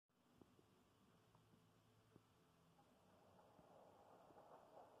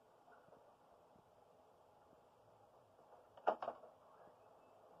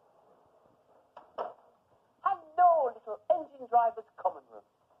engine driver's common room.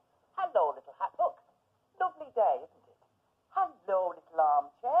 Hello, little hat. Look, lovely day, isn't it? Hello, little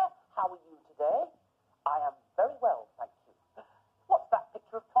armchair. How are you today? I am very well, thank you. What's that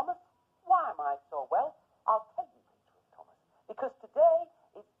picture of Thomas? Why am I so well? I'll tell you, picture of Thomas. Because today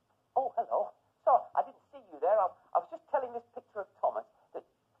is... Oh, hello. Sorry, I didn't see you there. I was just telling this picture of Thomas that...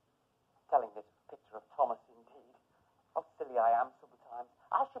 Telling this picture of Thomas, indeed. How silly I am sometimes.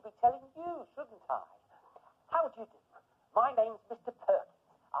 I should be telling you, shouldn't I? How do you do? My name's Mr. Perkins.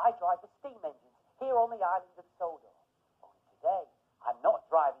 I drive the steam engines here on the island of Sodor. Only today, I'm not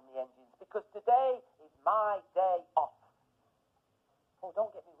driving the engines because today is my day off. Oh,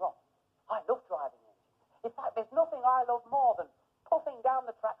 don't get me wrong. I love driving engines. In fact, there's nothing I love more than puffing down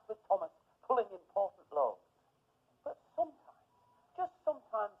the tracks with Thomas, pulling important loads. But sometimes, just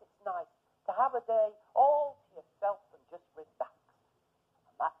sometimes, it's nice to have a day all to yourself and just relax.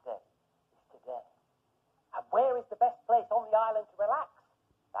 And that day is today. And where is the best place on the island to relax?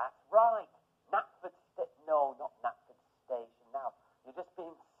 That's right. No, not Knapford Station. Now, you're just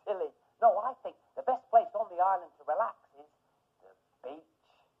being silly. No, I think the best place on the island to relax is the beach.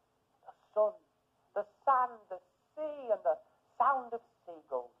 The sun, the sand, the sea, and the sound of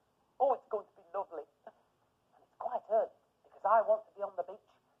seagulls. Oh, it's going to be lovely. And it's quite early, because I want to be on the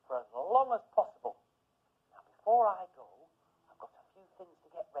beach for as long as possible. Now, before I go, I've got a few things to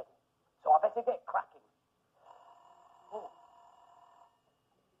get ready. So I better get cracking. Oh.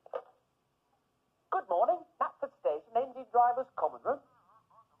 Good morning, Knapford Station, engine driver's common room.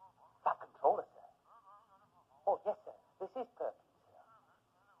 Fat controller, sir. Oh, yes, sir. This is Perkins, sir.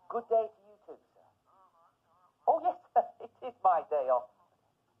 Good day to you too, sir. Oh, yes, sir. It is my day off.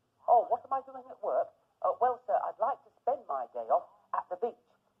 Oh, what am I doing at work? Well, sir, I'd like to spend my day off at the beach,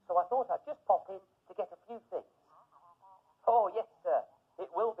 so I thought I'd just pop in to get a few things. Oh, yes, sir.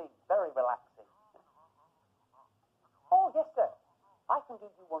 It will be very relaxing. Oh, yes, sir. I can do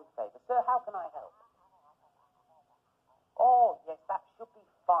you one favour. Sir, how can I help? Oh, yes, that should be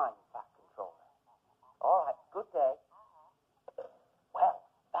fine, Fat Controller. All right, good day. Well,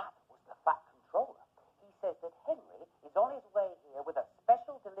 that was the Fat Controller. He says that Henry is on his way here with a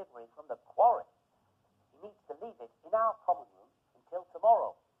special delivery from the quarry. He needs to leave it in our common room until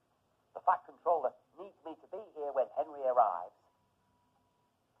tomorrow. The Fat Controller needs me to be here when Henry arrives.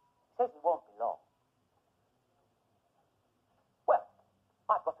 He says he won't be long. Well,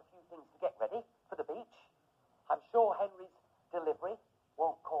 I've got a few things to get ready for the beach. I'm sure Henry's delivery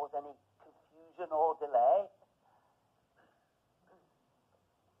won't cause any confusion or delay.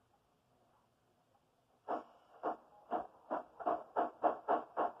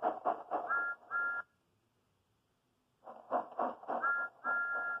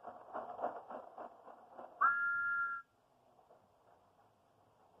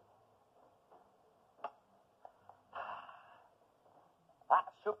 That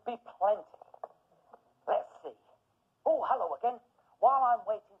should be plenty. Let's see. Oh, hello again. While I'm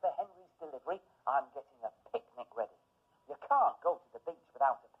waiting for Henry's delivery, I'm getting a picnic ready. You can't go to the beach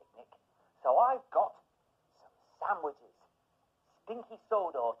without a picnic. So I've got some sandwiches. Stinky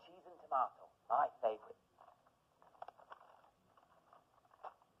Sodor, cheese and tomato, my favourite.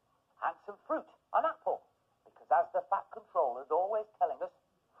 And some fruit, an apple. Because as the Fat Controller's always telling us,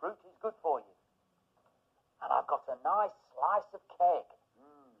 fruit is good for you. And I've got a nice slice of cake.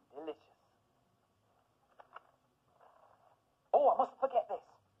 Delicious. Oh, I mustn't forget this.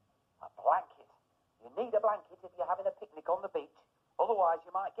 A blanket. You need a blanket if you're having a picnic on the beach. Otherwise,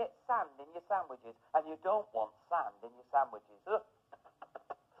 you might get sand in your sandwiches, and you don't want sand in your sandwiches.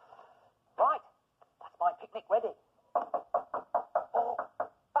 Right, that's my picnic ready. Oh,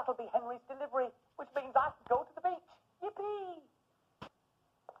 that'll be Henry's delivery, which means I can go to the beach. Yippee!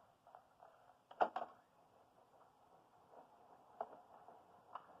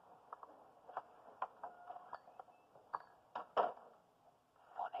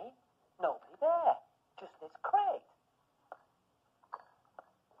 Nobody there. Just this crate.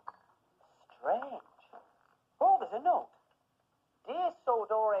 Strange. Oh, there's a note. Dear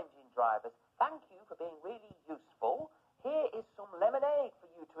Sodor engine drivers, thank you for being really useful. Here is some lemonade for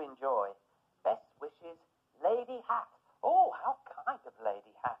you to enjoy. Best wishes, Lady Hat. Oh, how kind of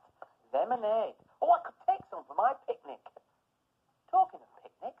Lady Hat. Lemonade. Oh, I could take some for my picnic. Talking of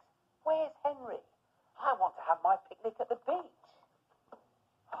picnics, where's Henry? I want to have my picnic at the beach.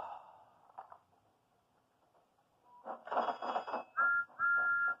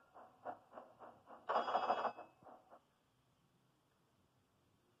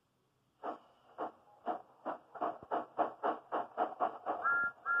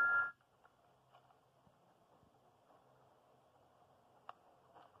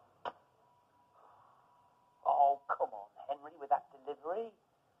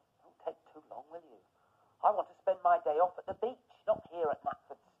 long, will you? I want to spend my day off at the beach, not here at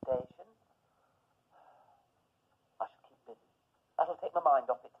Knapford Station. I shall keep busy. That'll take my mind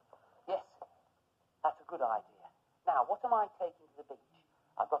off it. Yes, that's a good idea. Now, what am I taking to the beach?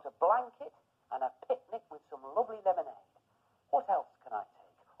 I've got a blanket and a picnic with some lovely lemonade. What else can I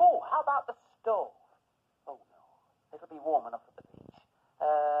take? Oh, how about the stove? Oh, no. It'll be warm enough at the beach.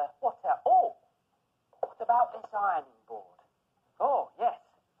 What else? Oh, what about this ironing board? Oh, yes.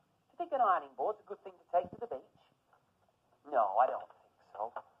 Do you think an ironing board's a good thing to take to the beach? No, I don't think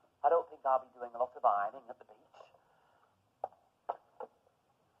so. I don't think I'll be doing a lot of ironing at the beach.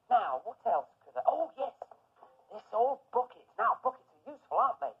 Now, what else could I... Oh, yes. This old bucket. Now, buckets are useful,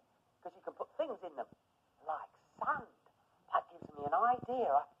 aren't they? Because you can put things in them, like sand. That gives me an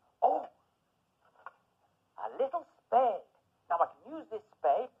idea. Oh, a little spade. Now, I can use this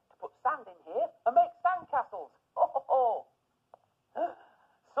spade to put sand in here and make sandcastles. Oh.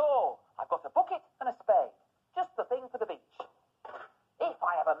 So, I've got a bucket and a spade. Just the thing for the beach. If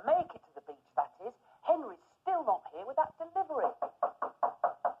I ever make it to the beach, that is, Henry's still not here with that delivery.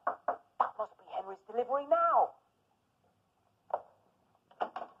 That must be Henry's delivery now.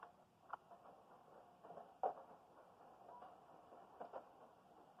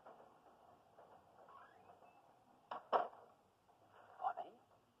 Funny,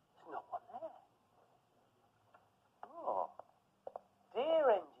 there's no one there. Oh, dear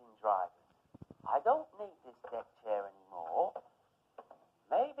engine drivers, I don't need this deck chair anymore.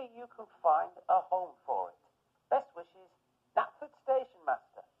 Maybe you can find a home for it. Best wishes, Knapford Station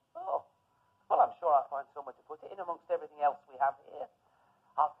Master. Oh, well, I'm sure I'll find somewhere to put it in amongst everything else we have here.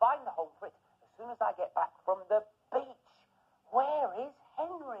 I'll find the home for it as soon as I get back from the beach. Where is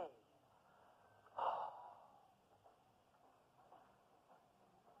Henry?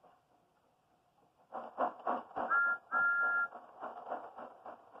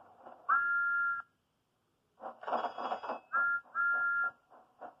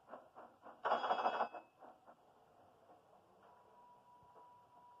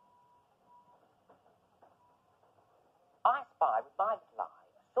 I spy with my little eye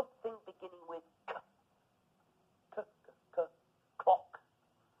something beginning with clock.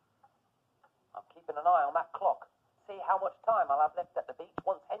 I'm keeping an eye on that clock. See how much time I'll have left at the beach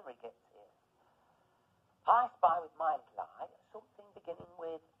once Henry gets here. I spy with my little eye something beginning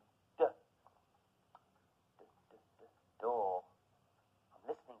with door. I'm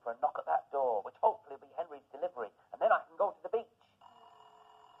listening for a knock at that door, which hopefully will be Henry's delivery, and then I can go to the beach.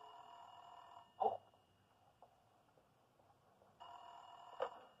 Oh.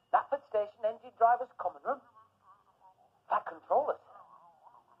 Knapford Station Engine Driver's Common Room. Flat controllers.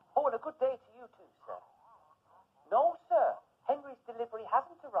 Oh, and a good day to you too, sir. No, sir. Henry's delivery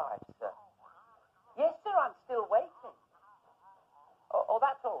hasn't arrived, sir. Yes, sir, I'm still waiting. Oh,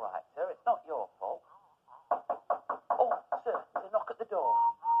 that's all right, sir. It's not your fault. Oh, sir, there's a knock at the door.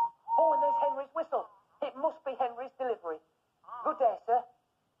 Oh, and there's Henry's whistle. It must be Henry's delivery. Good day, sir.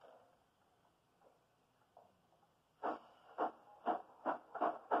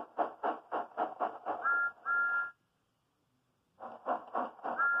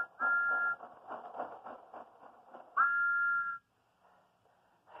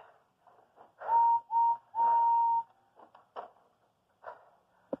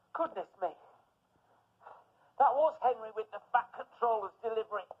 Goodness me. That was Henry with the fat controller's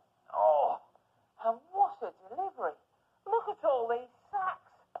delivery. Oh, and what a delivery. Look at all these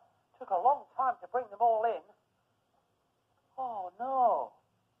sacks. Took a long time to bring them all in. Oh, no.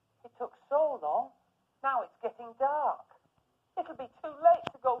 It took so long. Now it's getting dark. It'll be too late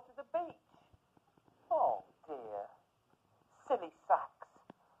to go to the beach. Oh, dear. Silly sacks.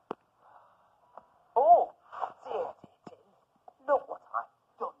 Oh, dear. Look what I've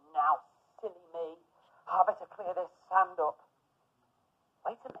done now, silly me. I better clear this sand up.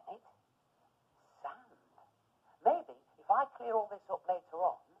 Wait a minute. Sand. Maybe if I clear all this up later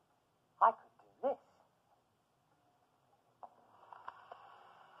on, I could do this.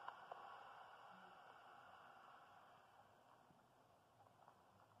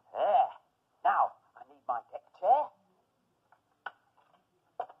 There. Now, I need my deck chair.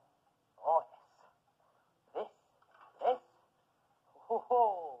 Oh, yes. This.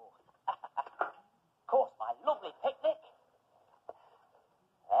 Oh.